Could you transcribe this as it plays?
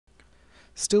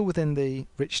Still within the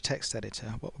rich text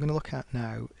editor, what we're going to look at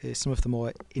now is some of the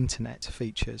more internet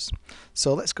features.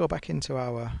 So let's go back into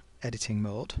our editing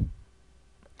mode and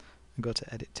go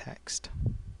to edit text.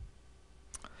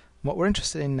 What we're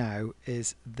interested in now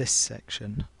is this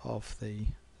section of the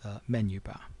menu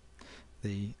bar,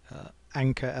 the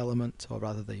anchor element, or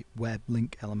rather the web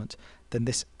link element, then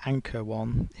this anchor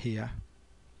one here,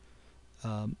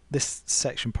 this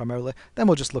section primarily. Then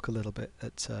we'll just look a little bit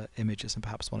at images and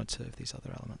perhaps one or two of these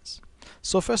other elements.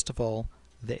 So first of all,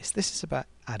 this is about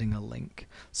adding a link.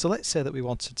 So let's say that we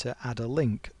wanted to add a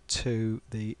link to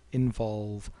the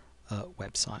Involve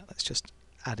website. Let's just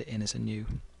add it in as a new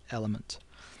element.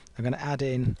 I'm going to add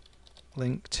in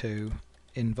link to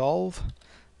Involve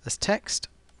as text.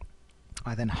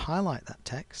 I then highlight that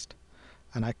text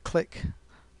and I click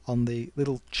on the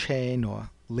little chain or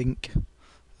link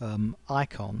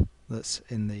icon that's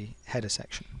in the header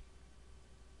section.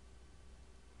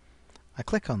 I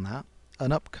click on that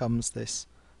and up comes this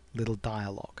little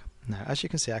dialog. Now as you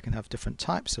can see, I can have different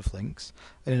types of links,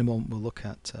 and in a moment we'll look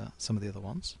at some of the other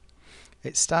ones.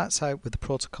 It starts out with the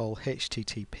protocol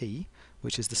HTTP,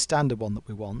 which is the standard one that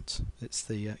we want. It's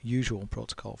the usual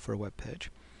protocol for a web page,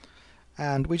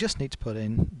 and we just need to put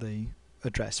in the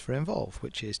address for Involve,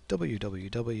 which is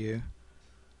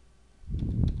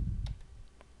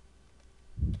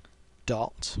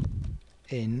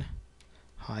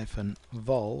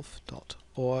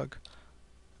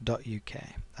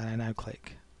and I now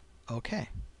click OK.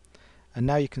 And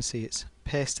now you can see it's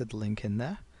pasted the link in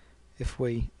there. If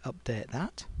we update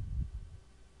that,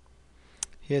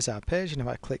 here's our page, and if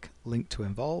I click link to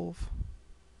Involve,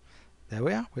 there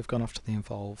we are, we've gone off to the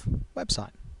Involve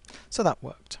website. So that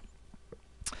worked.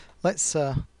 Let's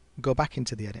go back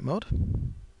into the edit mode.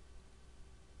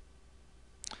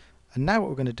 And now what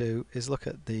we're going to do is look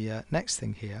at the next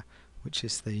thing here, which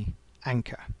is the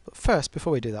anchor. But first,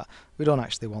 before we do that, we don't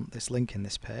actually want this link in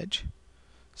this page.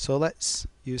 So let's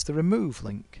use the remove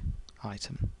link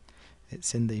item.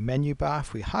 It's in the menu bar.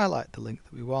 If we highlight the link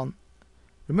that we want,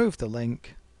 remove the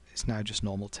link, it's now just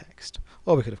normal text.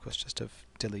 Or we could of course just have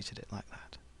deleted it like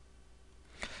that.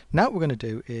 Now what we're going to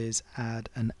do is add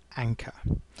an anchor.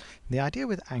 The idea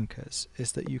with anchors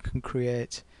is that you can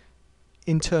create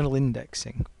internal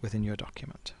indexing within your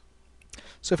document.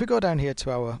 So if we go down here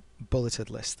to our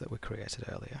bulleted list that we created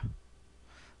earlier,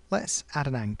 let's add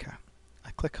an anchor.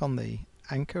 I click on the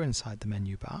anchor inside the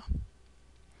menu bar,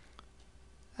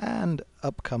 and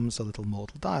up comes a little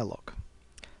modal dialog,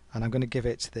 and I'm going to give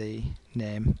it the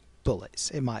name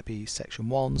bullets. It might be section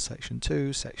 1, section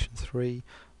 2, section 3,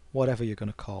 whatever you're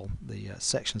going to call the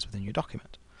sections within your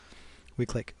document. We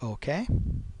click OK,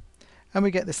 and we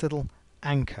get this little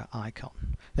anchor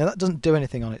icon. Now that doesn't do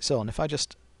anything on its own. If I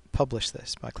just publish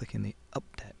this by clicking the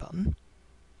update button,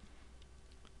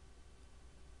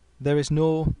 there is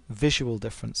no visual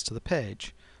difference to the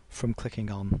page from clicking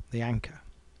on the anchor.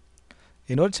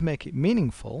 In order to make it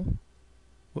meaningful,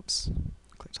 whoops,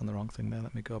 clicked on the wrong thing there,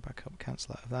 let me go back up,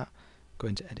 cancel out of that, go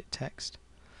into edit text.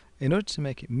 In order to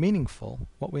make it meaningful,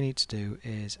 what we need to do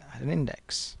is add an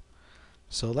index.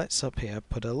 So let's up here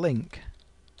put a link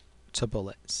to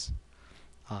bullets.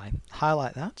 I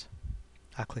highlight that,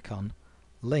 I click on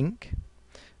link,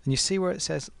 and you see where it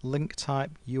says link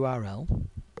type URL.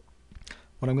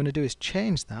 What I'm going to do is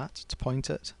change that to point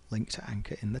at link to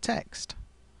anchor in the text.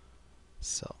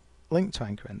 So link to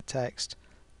anchor in the text.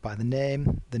 By the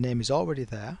name is already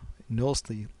there, it knows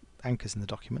the anchors in the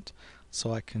document,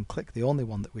 so I can click the only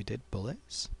one that we did,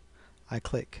 bullets. I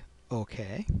click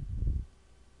OK,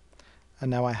 and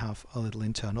now I have a little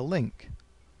internal link.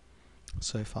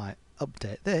 So if I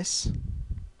update this,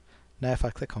 now if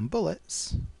I click on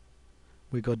bullets,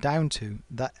 we go down to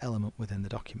that element within the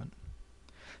document.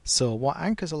 So what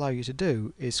anchors allow you to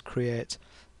do is create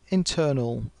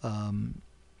internal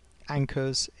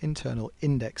anchors, internal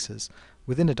indexes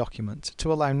within a document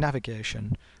to allow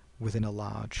navigation within a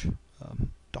large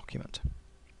document.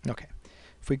 Okay,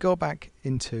 if we go back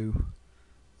into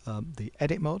the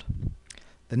edit mode,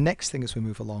 the next thing as we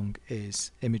move along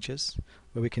is images,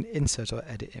 where we can insert or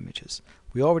edit images.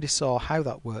 We already saw how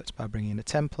that worked by bringing in a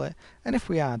template, and if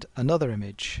we add another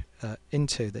image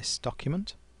into this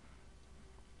document,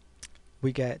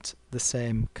 we get the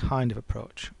same kind of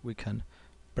approach. We can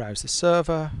browse the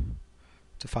server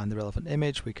to find the relevant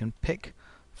image, we can pick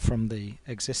from the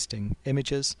existing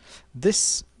images.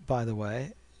 This, by the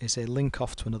way, is a link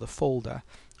off to another folder,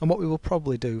 and what we will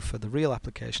probably do for the real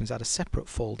application is add a separate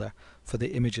folder for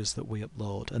the images that we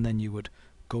upload, and then you would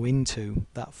go into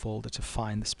that folder to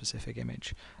find the specific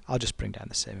image. I'll just bring down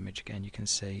the same image again, you can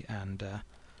see, and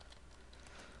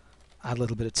add a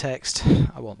little bit of text.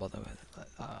 I won't bother with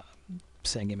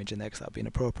saying image in there because that would be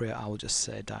inappropriate. I will just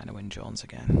say Dinah Wynne Jones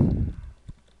again.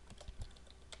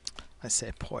 I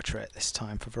say portrait this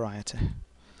time for variety.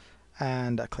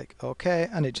 And I click OK,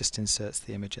 and it just inserts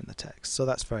the image in the text. So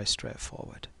that's very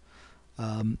straightforward.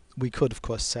 We could, of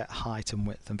course, set height and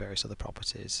width and various other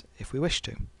properties if we wish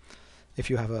to. If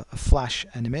you have a flash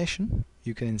animation,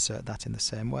 you can insert that in the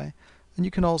same way. And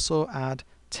you can also add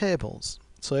tables.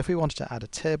 So if we wanted to add a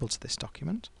table to this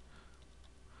document,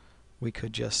 we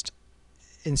could just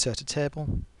insert a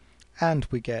table, and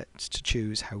we get to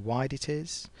choose how wide it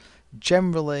is.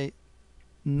 Generally,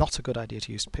 not a good idea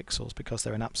to use pixels because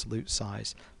they're an absolute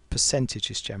size.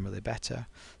 Percentage is generally better.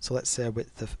 So let's say a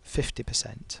width of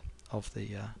 50% of the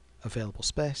available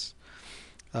space.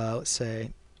 Let's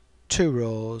say 2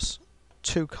 rows,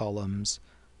 2 columns,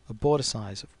 a border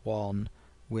size of 1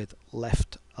 with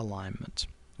left alignment.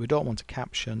 We don't want a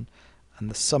caption, and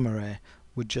the summary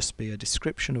would just be a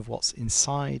description of what's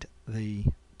inside the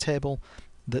table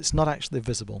that's not actually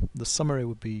visible. The summary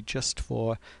would be just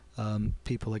for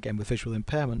people, again, with visual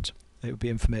impairment. It would be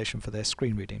information for their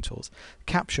screen reading tools.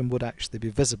 Caption would actually be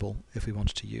visible if we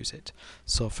wanted to use it.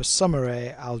 So for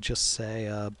summary, I'll just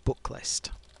say book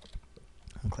list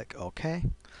and click OK.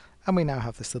 And we now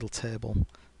have this little table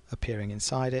appearing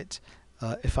inside it.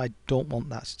 If I don't want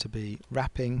that to be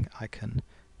wrapping, I can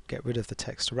get rid of the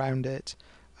text around it,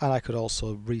 and I could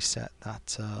also reset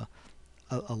that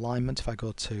alignment. If I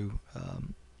go to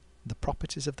the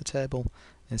properties of the table,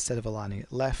 instead of aligning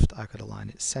it left, I could align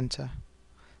it center.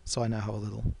 So I now have a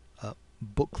little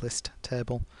book list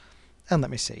table. And let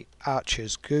me see,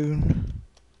 Archer's Goon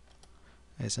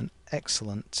is an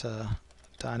excellent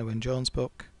Dinah Wynne Jones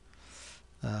book.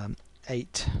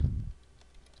 8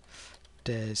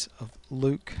 Days of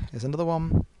Luke is another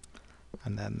one,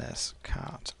 and then there's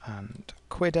Cart and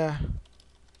Quidder,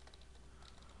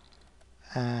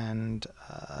 and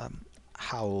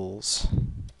Howl's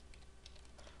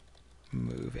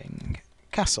Moving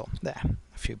Castle. There,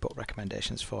 a few book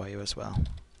recommendations for you as well.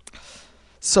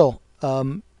 So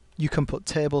you can put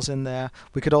tables in there.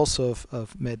 We could also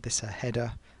have made this a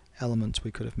header element.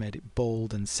 We could have made it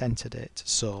bold and centered it.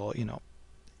 So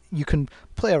you can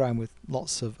play around with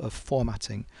lots of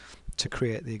formatting to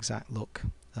create the exact look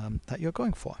that you're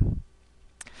going for.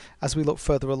 As we look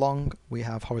further along, we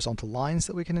have horizontal lines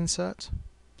that we can insert,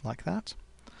 like that.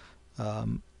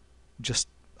 Just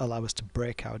allow us to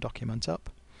break our document up.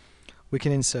 We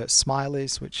can insert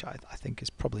smileys, which I think is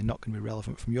probably not going to be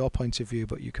relevant from your point of view,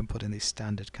 but you can put in these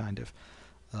standard kind of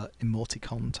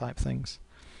emoticon type things.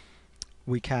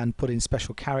 We can put in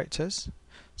special characters.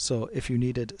 So if you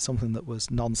needed something that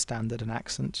was non-standard, an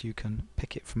accent, you can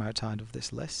pick it from outside of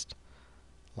this list,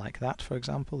 like that, for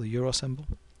example, the euro symbol.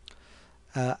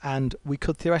 And we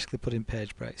could theoretically put in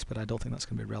page breaks, but I don't think that's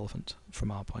going to be relevant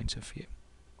from our point of view.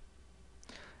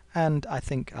 And I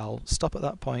think I'll stop at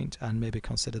that point and maybe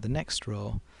consider the next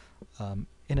row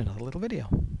in another little video.